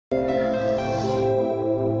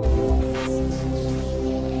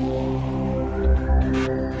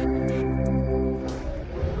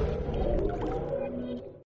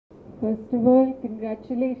First of all,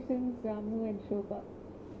 congratulations, Ramu and Shobha,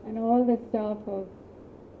 and all the staff of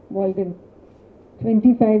Walden.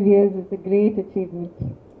 25 years is a great achievement.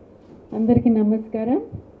 Andariki namaskaram.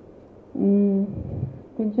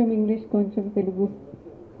 Koncham English, koncham Telugu.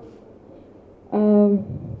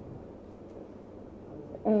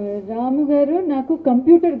 Ramu garu naku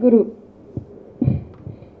computer guru.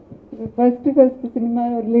 First cinema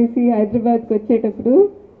వదిలేసి హైదరాబాద్కి వచ్చేటప్పుడు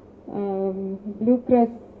blue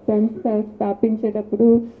cross సంస్థ స్థాపించేటప్పుడు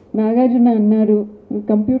నాగార్జున అన్నారు, నువ్వు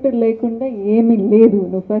computer లేకుండా ఏమీ లేదు,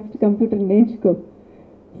 నువ్వు ఫస్ట్ కంప్యూటర్ నేర్చుకో.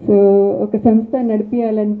 సో ఒక సంస్థ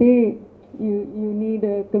నడిపించాలంటే యూ నీడ్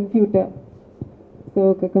కంప్యూటర్. సో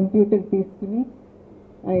ఒక కంప్యూటర్ తీసుకుని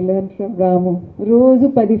ఐ లెర్న్ ఫ్రమ్ రాము. రోజు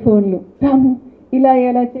 10 ఫోన్లు, రాము ఇలా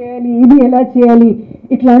ఎలా చేయాలి, ఇది ఎలా చేయాలి,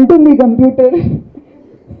 ఇట్లా అంటుంది కంప్యూటర్.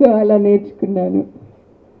 సో అలా నేర్చుకున్నాను.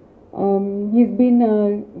 He's been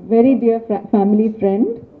very dear family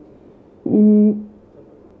friend,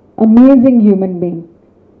 amazing human being.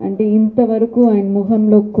 అంటే ఇంతవరకు ఆయన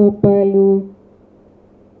ముఖంలో కోపాలు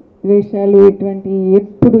ద్వేషాలు ఇటువంటి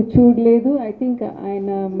ఎప్పుడు చూడలేదు. ఐ థింక్ ఆయన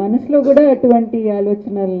మనసులో కూడా అటువంటి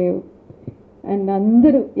ఆలోచనలు లేవు. అండ్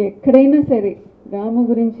అందరూ ఎక్కడైనా సరే రాము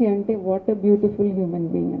గురించి అంటే what a beautiful human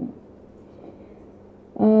being అని.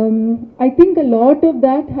 I think a lot of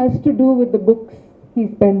that has to do with the books he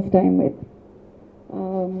spends time with.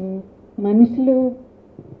 మనుషులు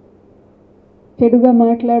చెడుగా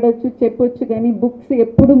మాట్లాడొచ్చు, చెప్పొచ్చు, కానీ బుక్స్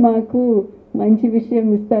ఎప్పుడు మాకు మంచి విషయం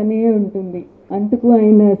ఇస్తానే ఉంటుంది. అందుకు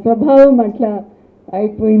ఆయన స్వభావం అట్లా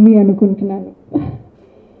అయిపోయింది అనుకుంటున్నాను.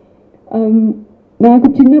 నాకు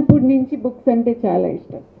చిన్నప్పటి నుంచి బుక్స్ అంటే చాలా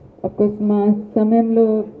ఇష్టం. అఫ్కోర్స్ మా సమయంలో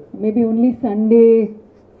మేబీ ఓన్లీ సండే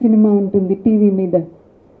సినిమా ఉంటుంది టీవీ మీద,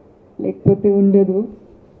 లేకపోతే ఉండదు.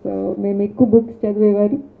 సో మేము ఎక్కువ books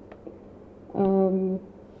చదివేవారు.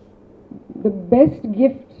 The best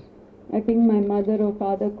gift I think my mother or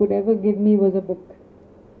father could ever give me was a book.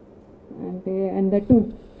 అంటే అండ్ దట్ టు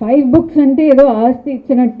 5 బుక్స్ అంటే ఏదో ఆస్తి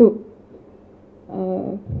ఇచ్చినట్టు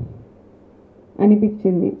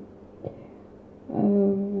అనిపించింది.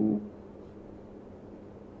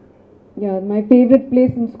 My favourite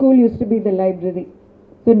place in school use to be the library.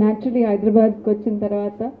 So naturally హైదరాబాద్కి వచ్చిన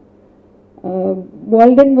తర్వాత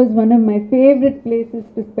Walden was one of my favorite places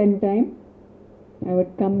to spend time. I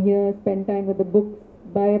would come here, spend time with the books,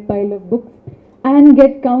 buy a pile of books and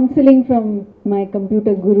get counseling from my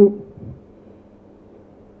computer guru.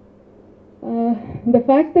 The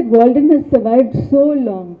fact that Walden has survived so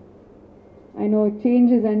long, I know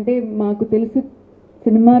changes ante maaku telusu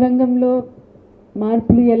cinema rangamlo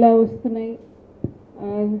మార్పులు ఎలా వస్తున్నాయి.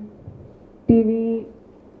 TV,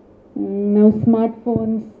 now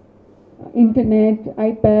smartphones, internet,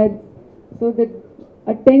 iPads, so that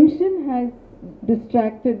attention has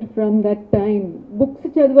distracted from that time. Books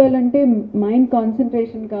చదవాలంటే mind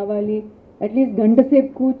concentration కావాలి, at least గంట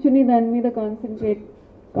సేపు కూర్చుని దాని మీద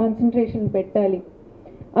కాన్సన్ట్రేషన్ పెట్టాలి.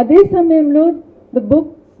 అదే సమయంలో the book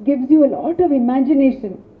gives you a lot of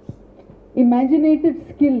imaginative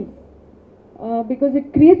skills, because it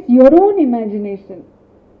creates your own imagination.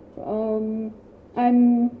 And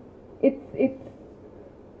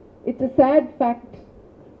it's a sad fact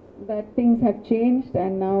that things have changed,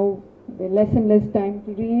 and now there's less and less time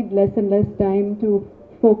to read, less and less time to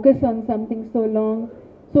focus on something so long,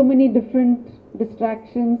 so many different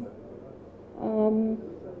distractions.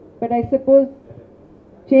 But I suppose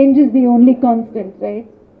change is the only constant, right?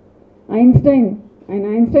 Einstein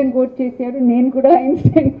quote chesaru, nenu kuda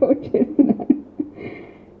Einstein quote chestunnanu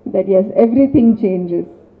that yes, everything changes.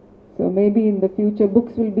 So maybe in the future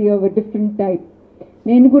books will be of a different type.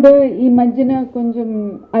 నేను కూడా ఈ మధ్యన కొంచెం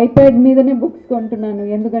iPad మీదనే books కొంటున్నాను.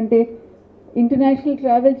 ఎందుకంటే international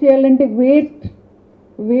travel చేయాలంటే wait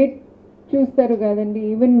చూస్తారు కదండి.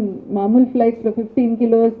 ఈవెన్ మామూలు ఫ్లైట్స్లో 15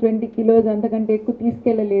 kilos 20 kilos అంతకంటే ఎక్కువ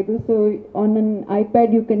తీసుకెళ్ళలేదు. So on an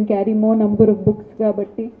iPad you can carry more number of books.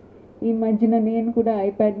 కాబట్టి ఈ మధ్యన నేను కూడా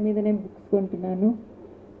ఐప్యాడ్ మీదనే బుక్స్ కొంటున్నాను.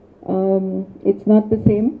 It's not the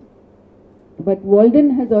same. But Walden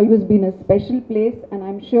has always been a special place, and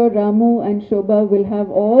I'm sure Ramu and Shobha will have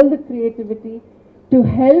all the creativity to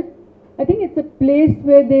help. I think it's a place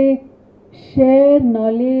where they share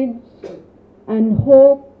knowledge and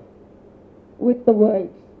hope with the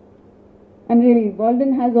world. And really,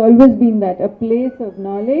 Walden has always been that, a place of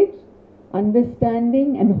knowledge, understanding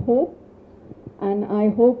and hope. And I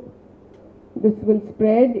hope this will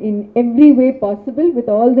spread in every way possible, with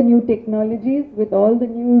all the new technologies, with all the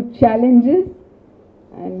new challenges,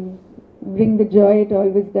 and bring the joy it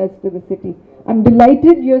always does to the city. I'm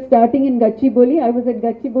delighted you're starting in Gachibowli. I was at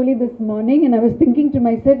Gachibowli this morning and I was thinking to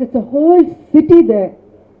myself, it's a whole city there.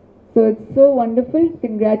 So it's so wonderful.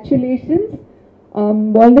 Congratulations.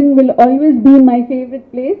 Walden will always be my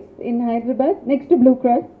favorite place in Hyderabad, next to Blue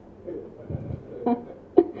Cross.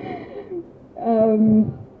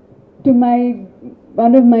 To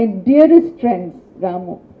one of my dearest friends,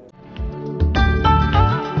 Ramu.